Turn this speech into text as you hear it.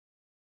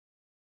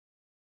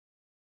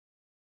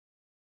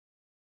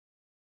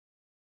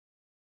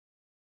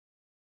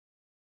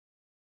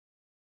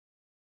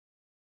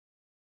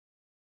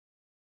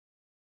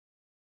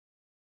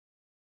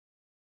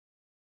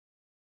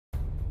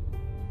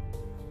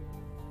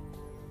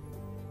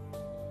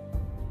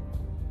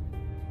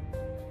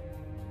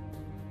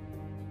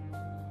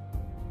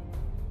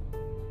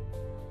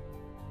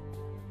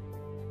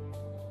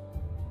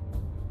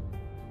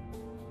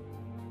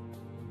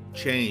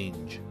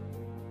change.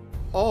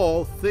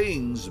 All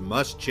things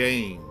must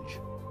change.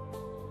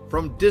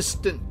 From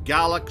distant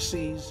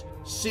galaxies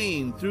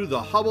seen through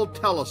the Hubble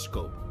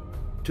telescope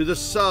to the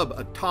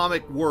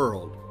subatomic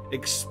world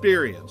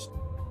experienced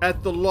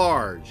at the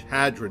Large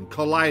Hadron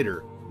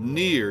Collider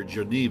near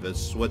Geneva,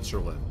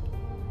 Switzerland.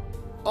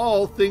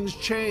 All things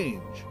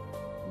change.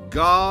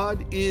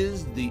 God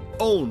is the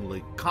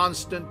only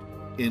constant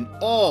in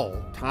all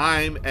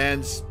time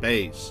and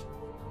space.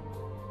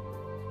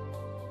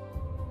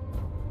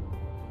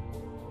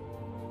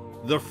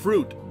 The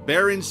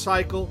fruit-bearing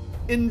cycle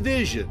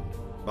envisioned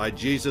by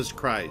Jesus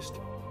Christ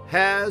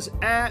has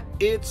at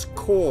its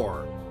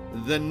core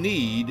the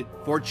need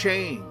for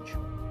change.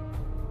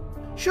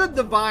 Should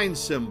the vine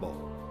symbol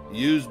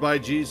used by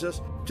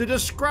Jesus to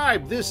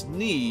describe this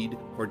need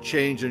for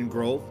change and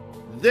growth,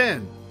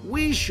 then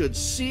we should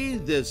see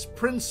this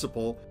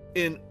principle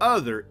in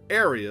other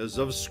areas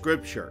of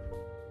Scripture.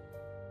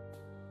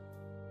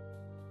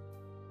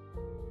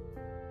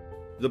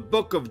 The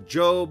book of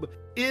Job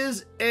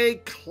is a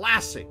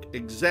classic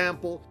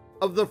example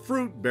of the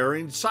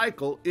fruit-bearing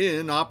cycle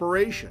in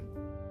operation.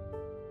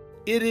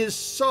 It is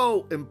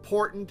so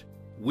important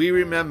we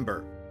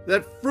remember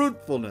that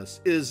fruitfulness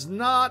is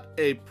not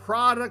a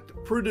product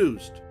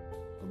produced,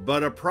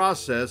 but a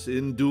process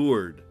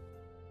endured.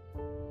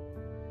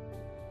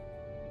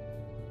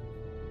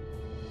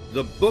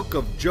 The book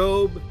of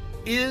Job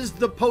is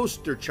the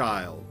poster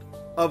child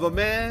of a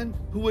man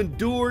who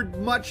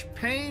endured much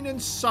pain and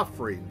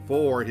suffering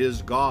for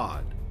his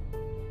God.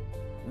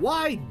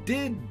 Why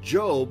did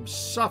Job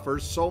suffer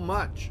so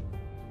much?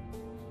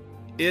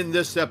 In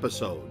this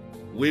episode,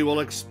 we will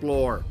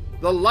explore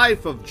the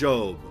life of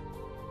Job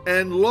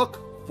and look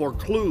for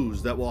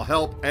clues that will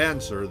help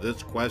answer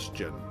this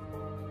question.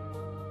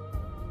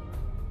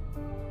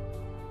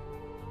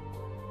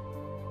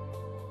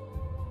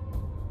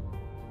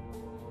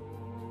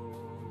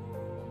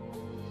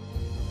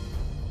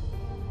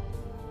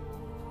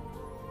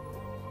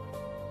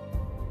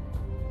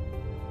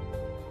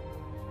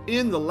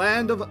 In the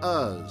land of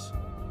Uz,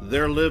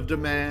 there lived a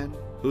man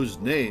whose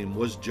name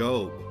was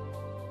Job.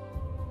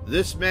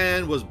 This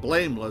man was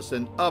blameless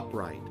and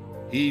upright.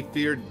 He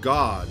feared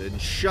God and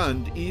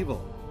shunned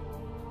evil.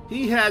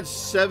 He had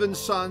 7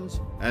 sons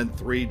and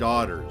 3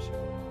 daughters,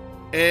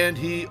 and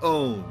he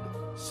owned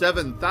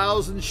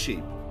 7,000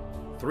 sheep,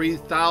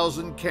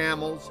 3,000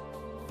 camels,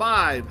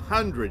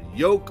 500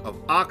 yoke of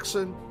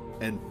oxen,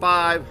 and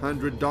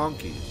 500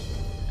 donkeys,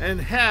 and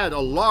had a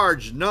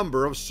large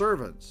number of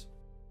servants.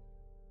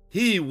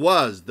 He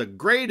was the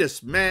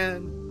greatest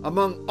man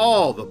among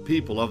all the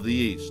people of the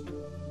East.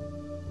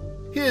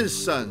 His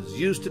sons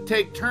used to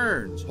take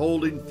turns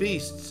holding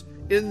feasts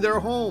in their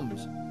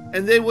homes,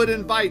 and they would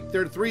invite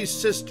their 3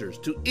 sisters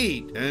to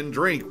eat and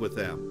drink with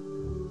them.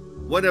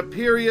 When a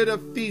period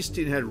of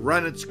feasting had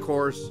run its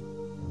course,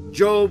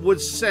 Job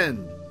would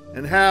send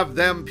and have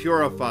them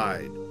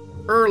purified.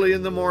 Early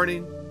in the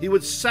morning, he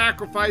would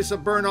sacrifice a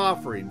burnt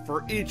offering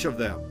for each of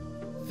them,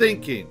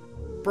 thinking,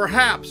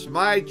 "Perhaps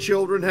my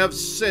children have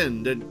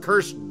sinned and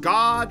cursed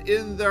God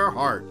in their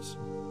hearts."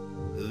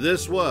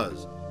 This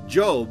was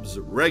Job's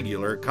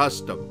regular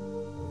custom.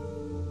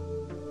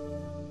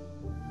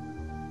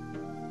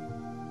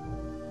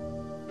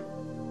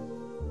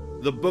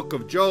 The book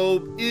of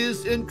Job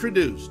is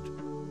introduced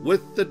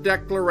with the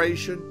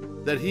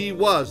declaration that he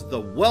was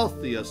the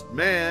wealthiest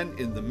man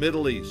in the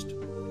Middle East,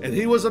 and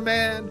he was a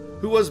man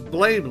who was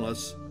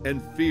blameless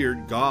and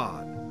feared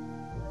God.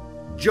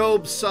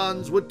 Job's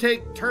sons would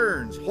take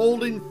turns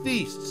holding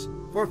feasts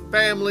for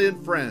family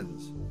and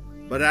friends,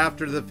 but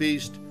after the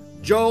feast,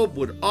 Job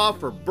would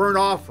offer burnt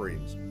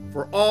offerings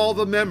for all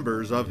the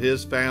members of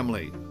his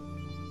family.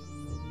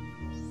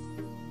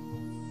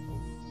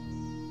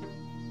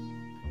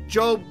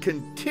 Job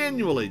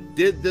continually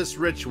did this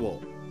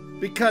ritual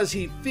because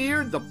he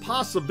feared the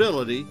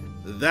possibility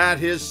that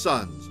his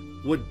sons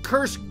would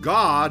curse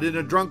God in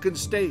a drunken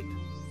state.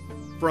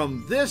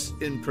 From this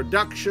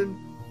introduction,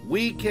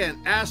 we can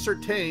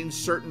ascertain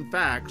certain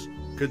facts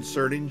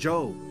concerning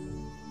Job.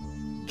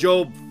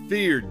 Job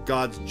feared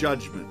God's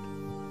judgment,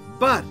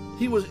 but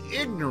he was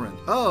ignorant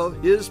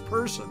of his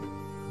person.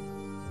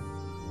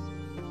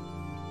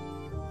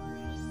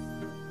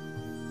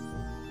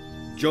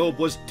 Job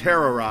was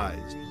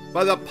terrorized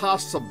by the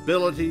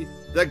possibility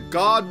that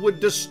God would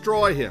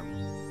destroy him.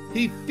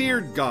 He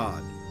feared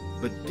God,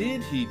 but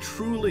did he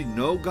truly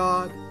know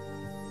God?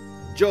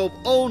 Job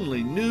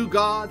only knew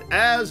God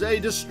as a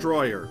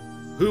destroyer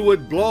who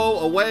would blow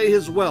away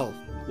his wealth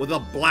with a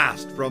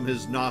blast from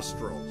his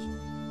nostrils.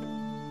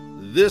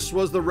 This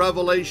was the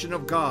revelation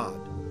of God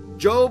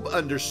Job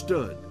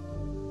understood.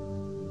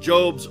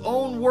 Job's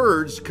own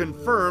words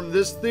confirm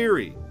this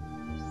theory.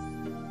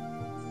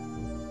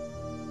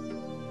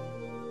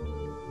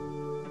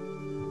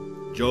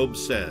 Job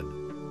said,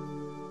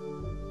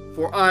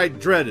 "For I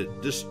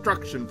dreaded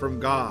destruction from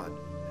God,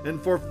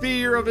 and for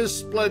fear of his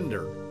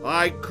splendor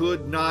I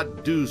could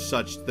not do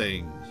such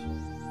things.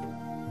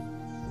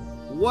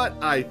 What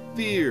I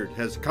feared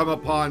has come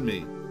upon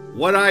me.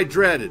 What I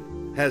dreaded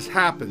has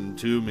happened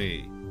to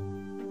me."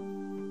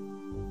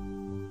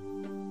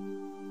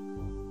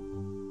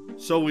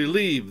 So we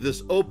leave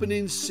this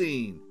opening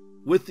scene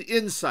with the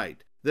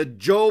insight that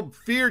Job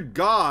feared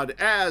God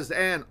as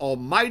an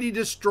almighty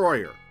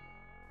destroyer,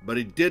 but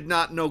he did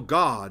not know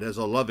God as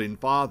a loving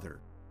Father.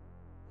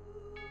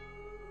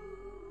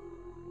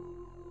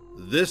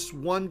 This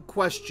one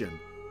question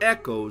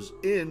echoes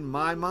in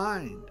my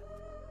mind.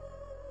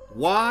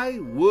 Why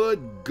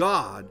would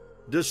God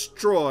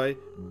destroy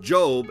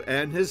Job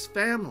and his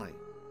family?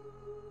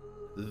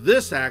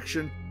 This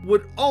action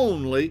would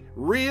only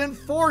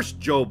reinforce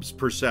Job's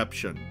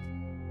perception.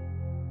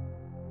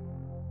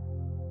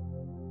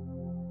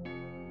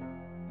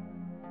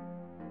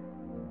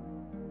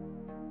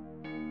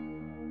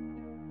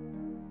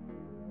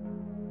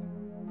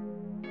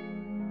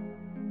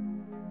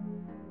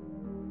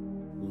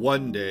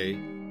 One day,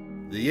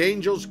 the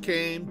angels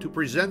came to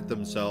present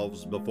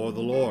themselves before the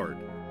Lord,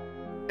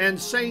 and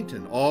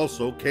Satan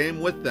also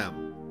came with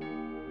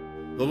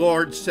them. The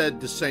Lord said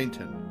to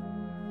Satan,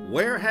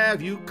 "Where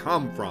have you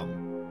come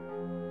from?"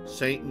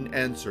 Satan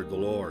answered the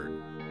Lord,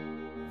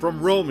 "From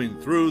roaming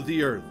through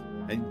the earth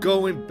and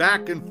going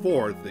back and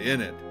forth in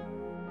it."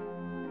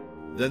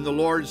 Then the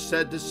Lord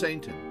said to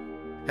Satan,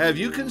 "Have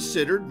you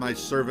considered my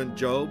servant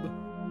Job?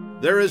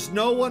 There is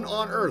no one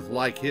on earth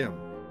like him.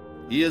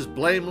 He is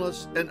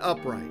blameless and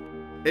upright,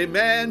 a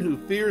man who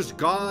fears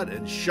God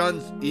and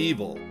shuns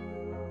evil."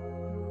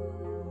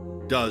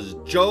 "Does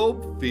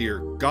Job fear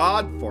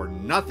God for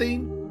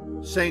nothing?"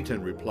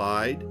 Satan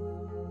replied.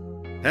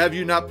 "Have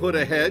you not put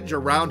a hedge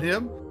around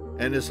him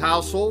and his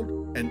household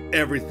and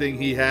everything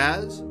he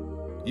has?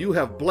 You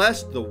have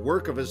blessed the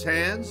work of his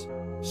hands,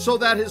 so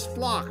that his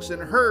flocks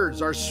and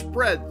herds are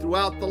spread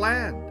throughout the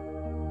land.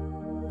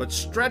 But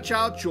stretch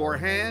out your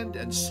hand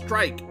and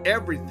strike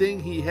everything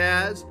he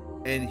has,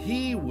 and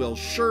he will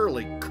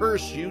surely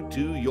curse you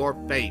to your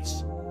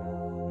face."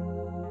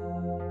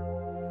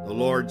 The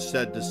Lord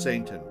said to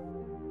Satan,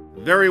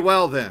 "Very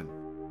well then,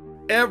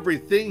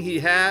 everything he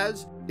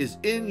has is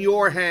in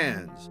your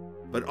hands,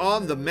 but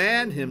on the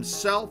man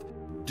himself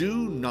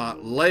do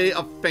not lay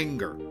a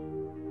finger."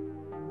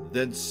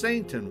 Then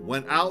Satan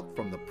went out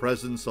from the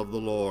presence of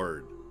the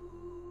Lord.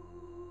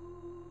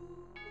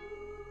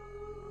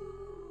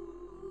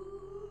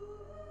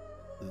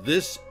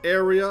 This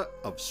area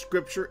of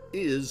Scripture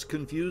is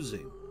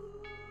confusing.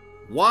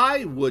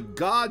 Why would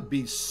God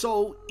be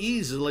so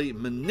easily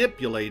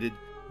manipulated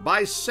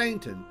by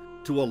Satan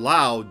to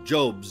allow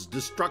Job's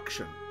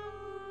destruction?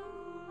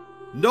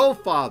 No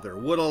father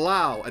would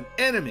allow an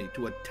enemy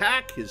to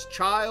attack his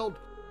child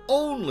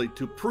only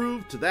to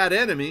prove to that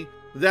enemy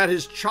that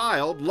his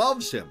child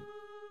loves him.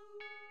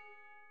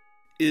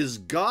 Is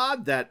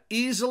God that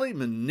easily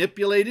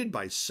manipulated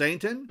by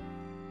Satan?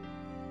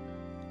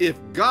 If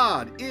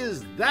God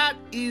is that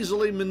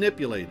easily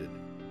manipulated,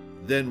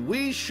 then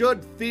we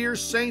should fear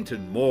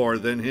Satan more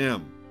than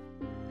him.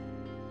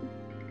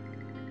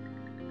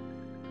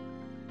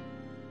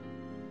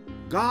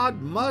 God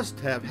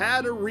must have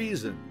had a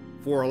reason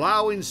for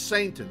allowing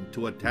Satan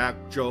to attack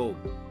Job.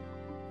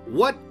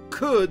 What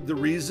could the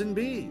reason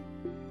be?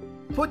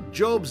 Put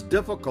Job's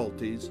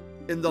difficulties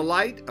in the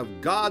light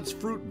of God's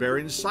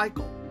fruit-bearing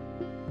cycle.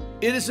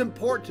 It is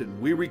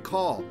important we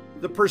recall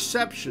the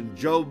perception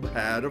Job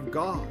had of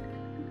God.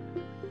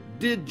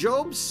 Did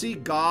Job see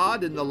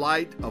God in the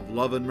light of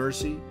love and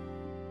mercy?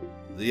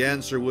 The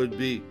answer would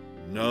be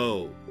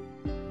no.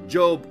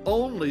 Job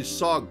only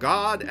saw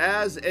God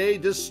as a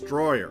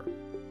destroyer,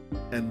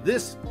 and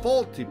this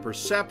faulty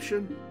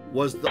perception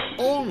was the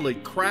only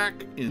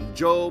crack in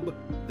Job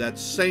that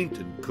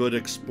Satan could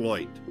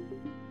exploit.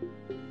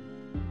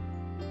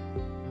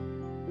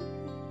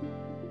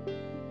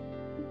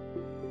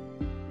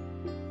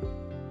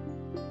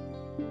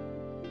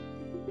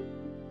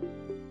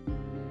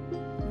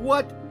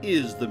 What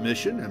is the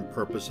mission and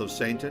purpose of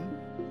Satan?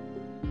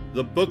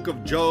 The book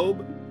of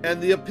Job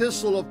and the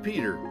epistle of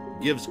Peter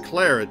gives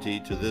clarity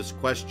to this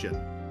question.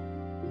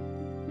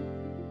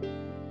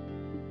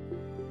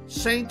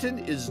 Satan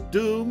is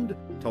doomed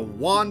to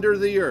wander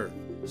the earth,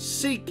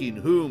 seeking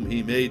whom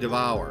he may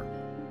devour.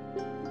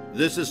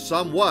 This is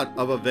somewhat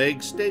of a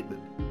vague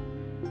statement,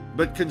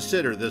 but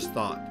consider this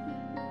thought.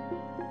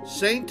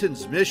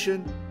 Satan's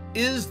mission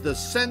is the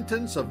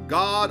sentence of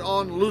God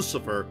on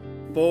Lucifer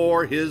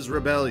for his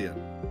rebellion.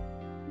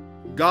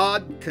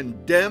 God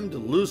condemned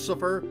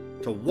Lucifer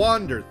to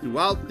wander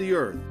throughout the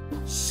earth,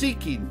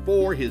 seeking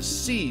for his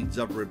seeds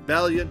of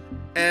rebellion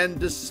and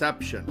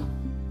deception.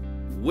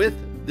 With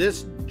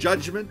this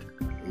judgment,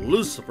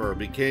 Lucifer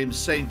became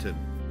Satan,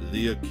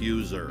 the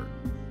accuser.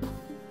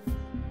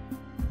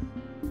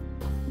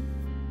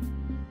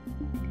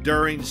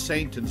 During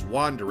Satan's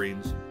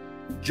wanderings,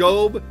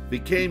 Job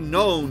became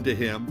known to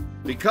him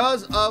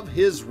because of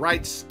his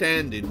right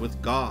standing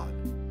with God.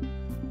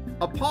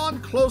 Upon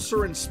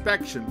closer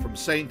inspection from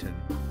Satan,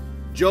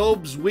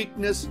 Job's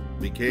weakness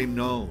became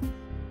known.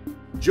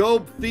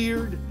 Job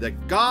feared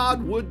that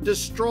God would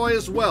destroy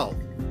his wealth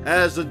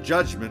as a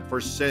judgment for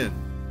sin.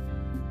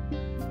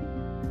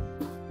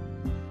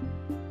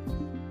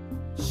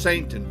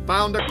 Satan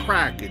found a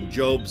crack in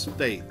Job's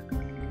faith,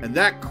 and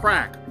that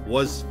crack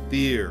was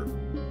fear.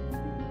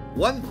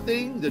 One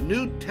thing the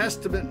New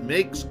Testament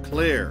makes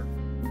clear: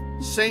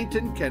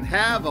 Satan can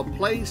have a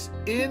place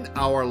in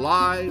our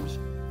lives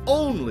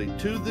only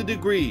to the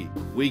degree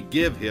we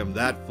give him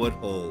that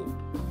foothold.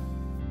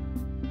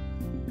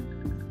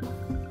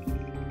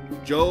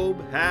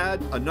 Job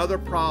had another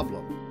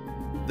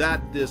problem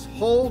that this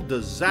whole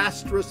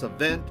disastrous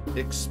event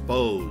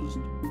exposed.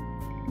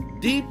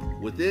 Deep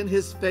within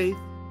his faith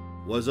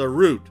was a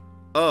root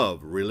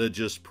of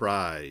religious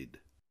pride.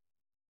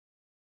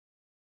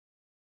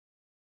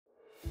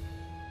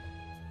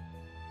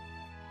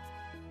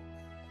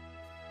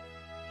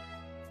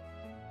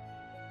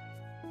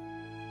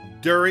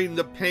 During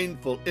the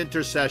painful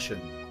intercession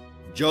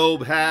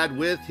Job had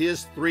with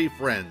his three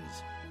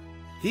friends,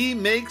 he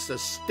makes a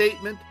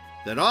statement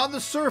that on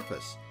the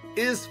surface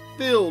is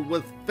filled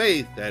with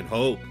faith and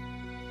hope.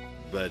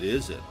 But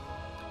is it?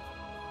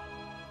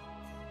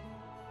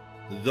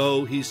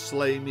 Though he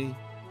slay me,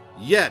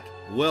 yet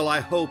will I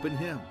hope in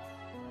him.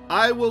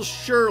 I will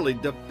surely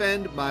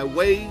defend my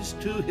ways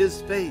to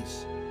his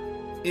face.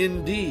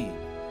 Indeed,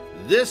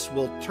 this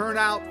will turn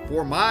out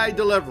for my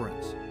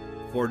deliverance,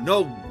 for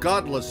no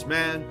godless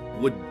man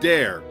would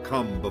dare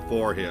come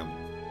before him.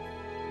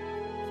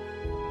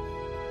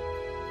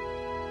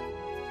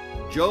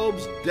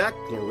 Job's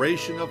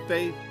declaration of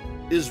faith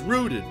is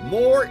rooted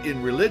more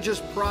in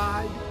religious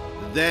pride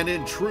than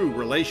in true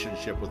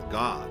relationship with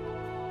God.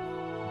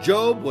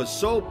 Job was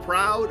so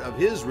proud of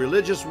his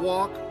religious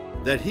walk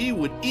that he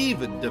would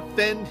even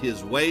defend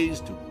his ways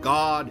to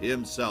God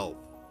himself.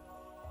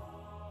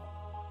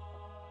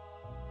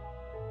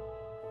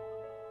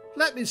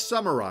 Let me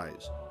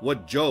summarize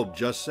what Job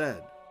just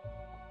said.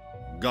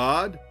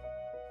 God,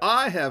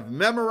 I have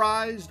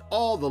memorized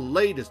all the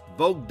latest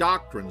vogue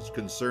doctrines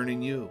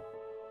concerning you.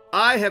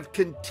 I have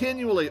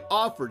continually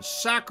offered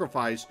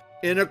sacrifice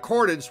in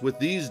accordance with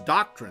these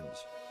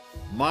doctrines.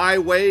 My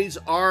ways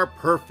are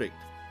perfect.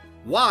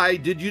 Why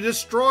did you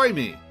destroy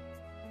me?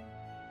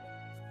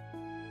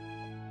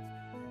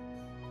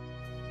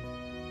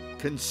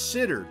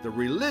 Consider the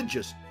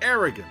religious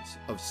arrogance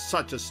of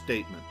such a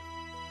statement.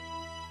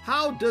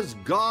 How does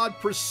God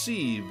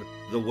perceive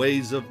the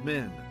ways of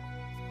men?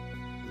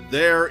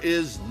 There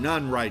is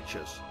none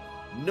righteous,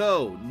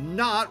 no,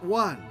 not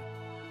one.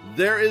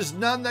 There is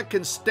none that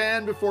can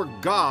stand before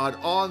God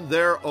on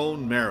their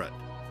own merit.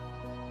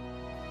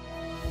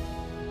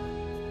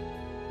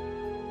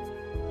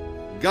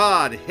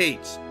 God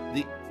hates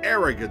the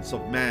arrogance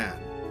of man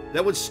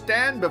that would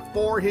stand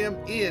before him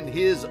in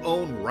his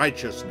own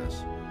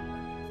righteousness.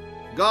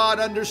 God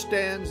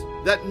understands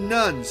that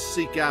none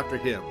seek after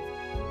him.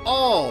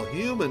 All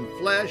human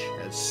flesh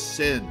has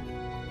sinned.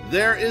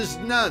 There is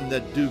none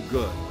that do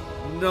good.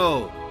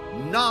 No,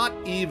 not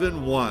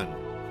even one.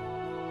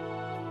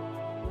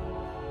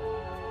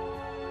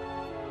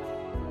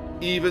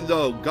 Even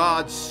though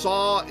God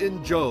saw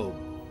in Job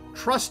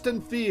trust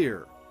and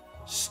fear,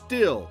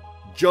 still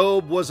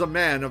Job was a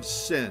man of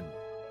sin.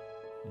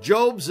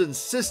 Job's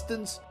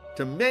insistence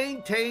to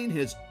maintain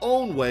his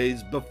own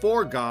ways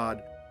before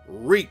God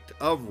reeked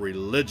of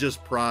religious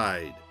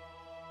pride.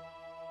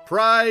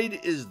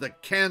 Pride is the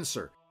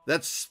cancer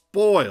that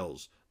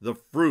spoils the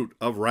fruit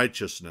of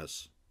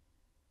righteousness.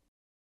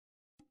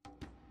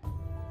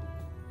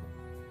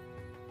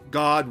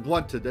 God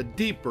wanted a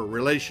deeper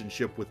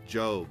relationship with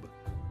Job.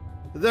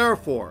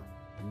 Therefore,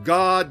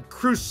 God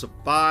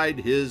crucified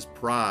his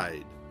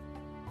pride.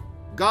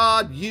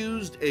 God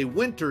used a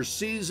winter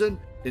season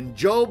in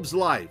Job's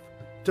life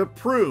to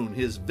prune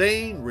his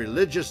vain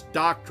religious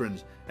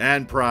doctrines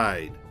and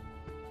pride.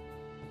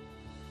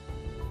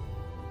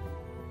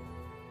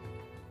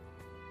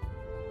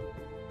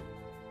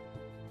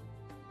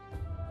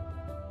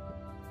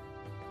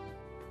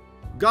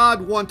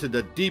 God wanted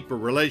a deeper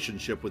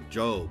relationship with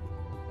Job,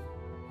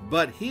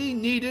 but he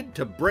needed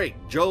to break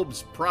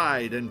Job's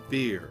pride and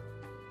fear.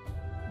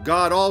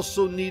 God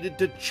also needed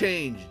to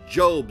change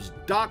Job's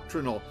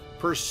doctrinal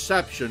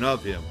perception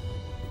of him.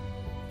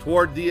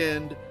 Toward the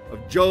end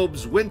of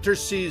Job's winter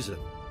season,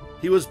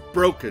 he was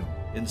broken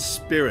in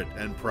spirit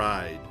and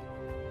pride.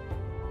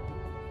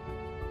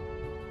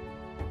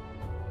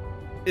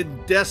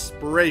 In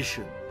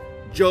desperation,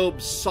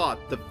 Job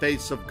sought the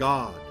face of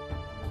God,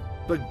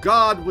 but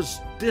God was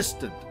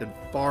distant and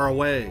far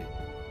away.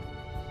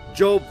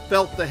 Job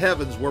felt the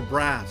heavens were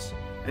brass,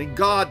 and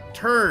God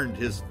turned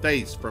his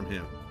face from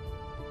him.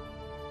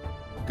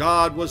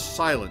 God was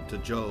silent to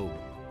Job,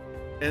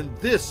 and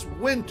this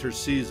winter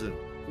season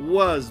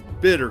was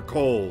bitter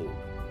cold.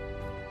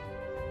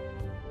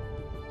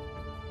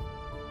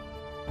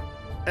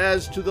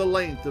 As to the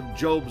length of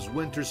Job's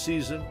winter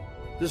season,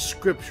 the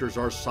scriptures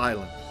are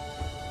silent.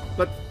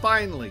 But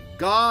finally,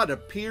 God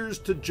appears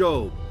to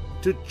Job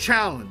to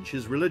challenge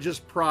his religious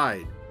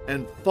pride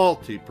and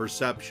faulty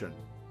perception.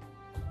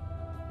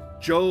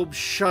 Job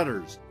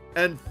shudders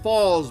and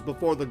falls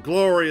before the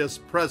glorious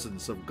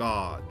presence of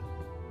God.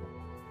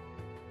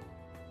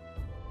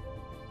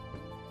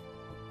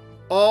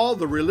 All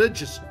the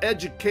religious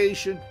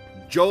education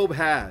Job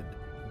had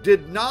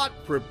did not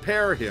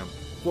prepare him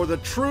for the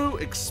true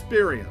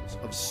experience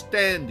of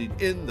standing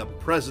in the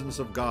presence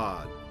of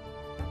God.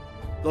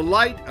 The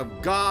light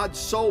of God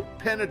so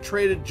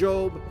penetrated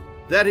Job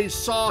that he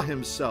saw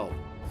himself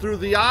through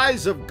the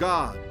eyes of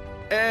God,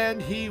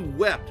 and he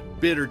wept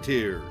bitter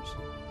tears.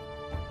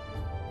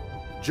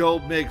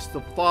 Job makes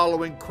the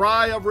following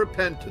cry of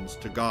repentance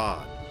to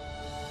God.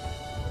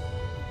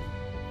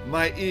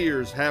 My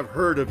ears have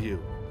heard of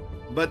you,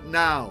 but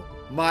now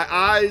my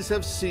eyes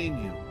have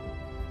seen you.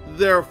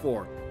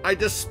 Therefore, I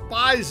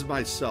despise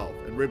myself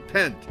and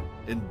repent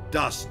in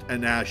dust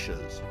and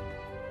ashes.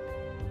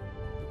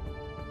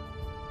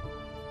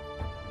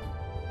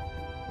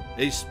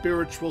 A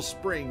spiritual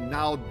spring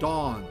now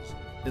dawns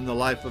in the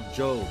life of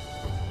Job,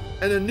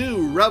 and a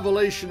new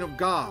revelation of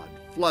God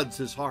floods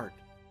his heart.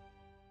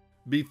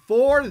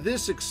 Before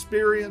this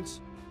experience,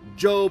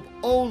 Job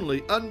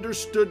only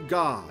understood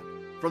God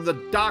from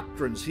the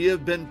doctrines he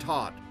had been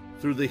taught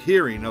through the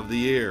hearing of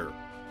the ear.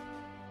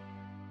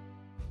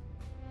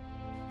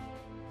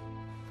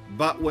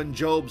 But when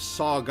Job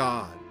saw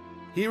God,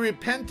 he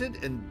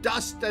repented in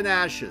dust and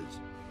ashes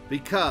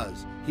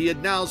because he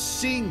had now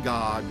seen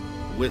God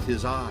with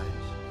his eyes.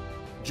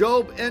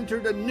 Job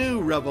entered a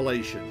new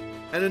revelation,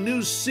 and a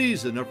new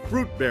season of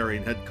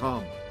fruit-bearing had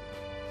come.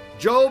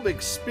 Job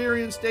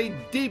experienced a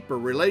deeper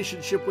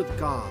relationship with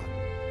God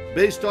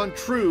based on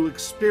true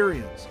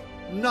experience,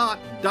 not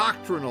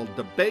doctrinal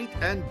debate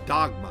and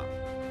dogma.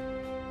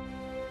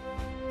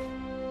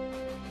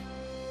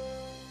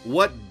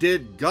 What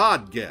did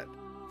God get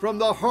from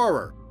the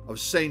horror of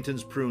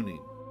Satan's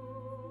pruning?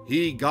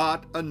 He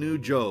got a new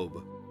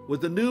Job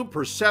with a new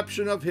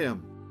perception of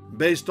him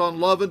based on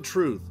love and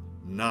truth,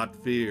 not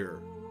fear.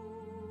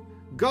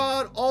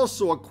 God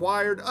also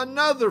acquired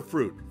another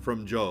fruit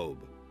from Job.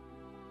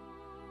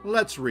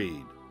 Let's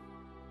read.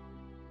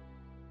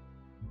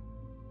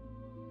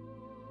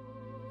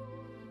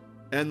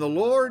 And the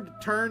Lord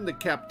turned the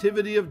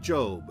captivity of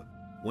Job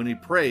when he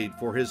prayed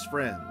for his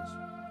friends.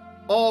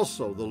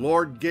 Also the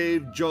Lord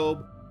gave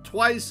Job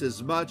twice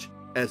as much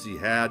as he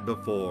had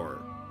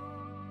before.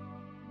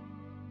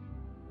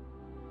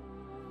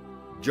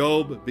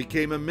 Job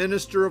became a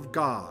minister of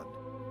God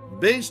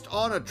based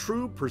on a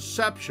true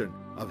perception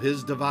of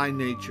his divine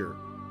nature.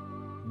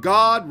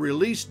 God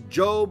released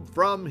Job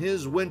from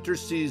his winter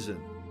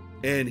season,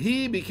 and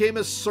he became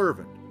a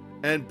servant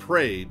and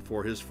prayed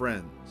for his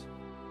friends.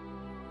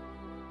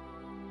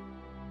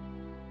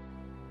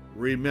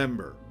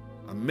 Remember,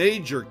 a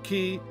major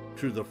key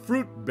to the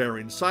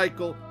fruit-bearing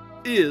cycle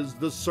is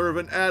the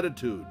servant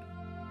attitude.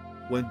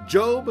 When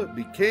Job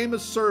became a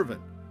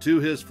servant to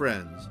his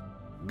friends,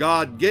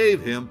 God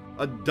gave him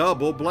a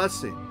double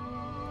blessing.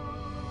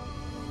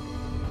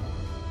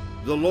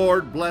 The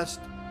Lord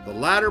blessed the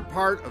latter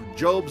part of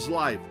Job's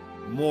life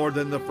more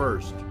than the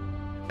first,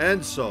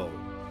 and so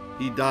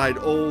he died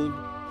old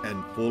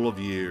and full of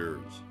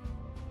years.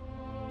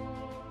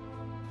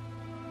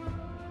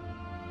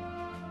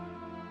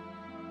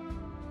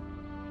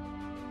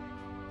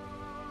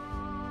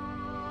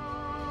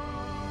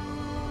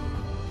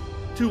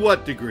 To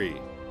what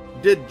degree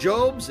did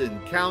Job's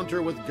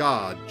encounter with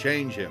God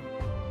change him?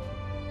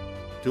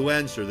 To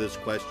answer this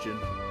question,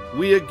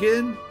 we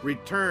again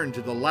return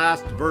to the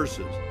last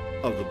verses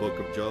of the book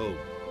of Job.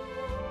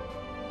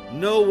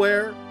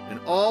 Nowhere in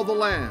all the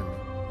land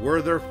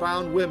were there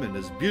found women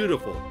as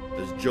beautiful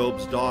as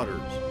Job's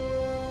daughters,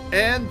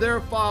 and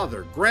their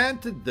father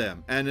granted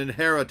them an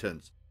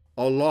inheritance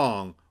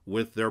along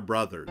with their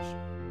brothers.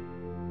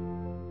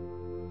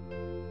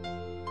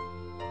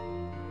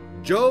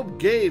 Job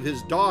gave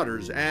his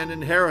daughters an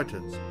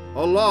inheritance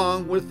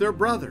along with their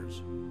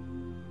brothers.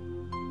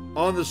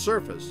 On the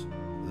surface,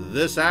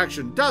 this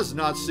action does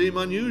not seem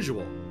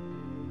unusual,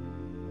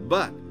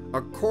 but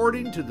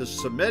according to the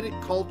Semitic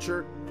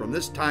culture from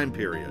this time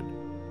period,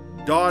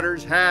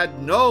 daughters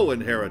had no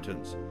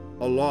inheritance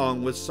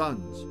along with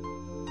sons.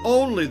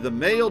 Only the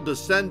male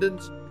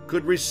descendants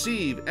could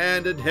receive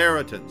an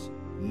inheritance,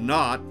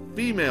 not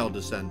female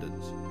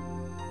descendants.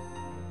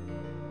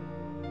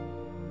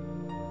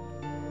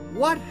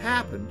 What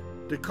happened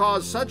to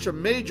cause such a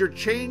major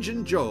change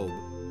in Job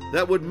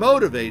that would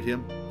motivate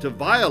him to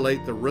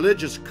violate the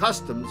religious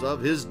customs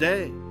of his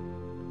day?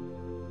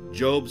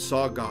 Job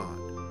saw God,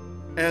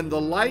 and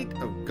the light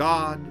of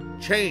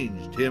God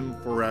changed him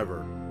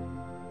forever.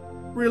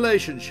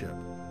 Relationship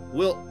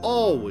will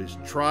always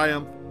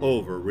triumph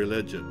over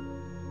religion.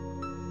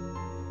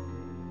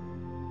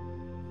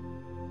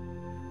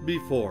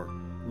 Before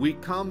we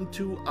come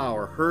to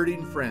our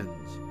hurting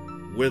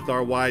friends with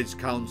our wise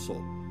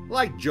counsel,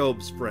 like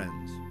Job's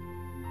friends,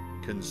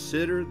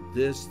 consider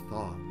this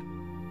thought: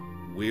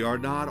 we are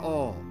not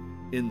all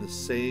in the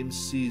same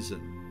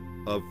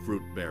season of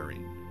fruit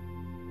bearing.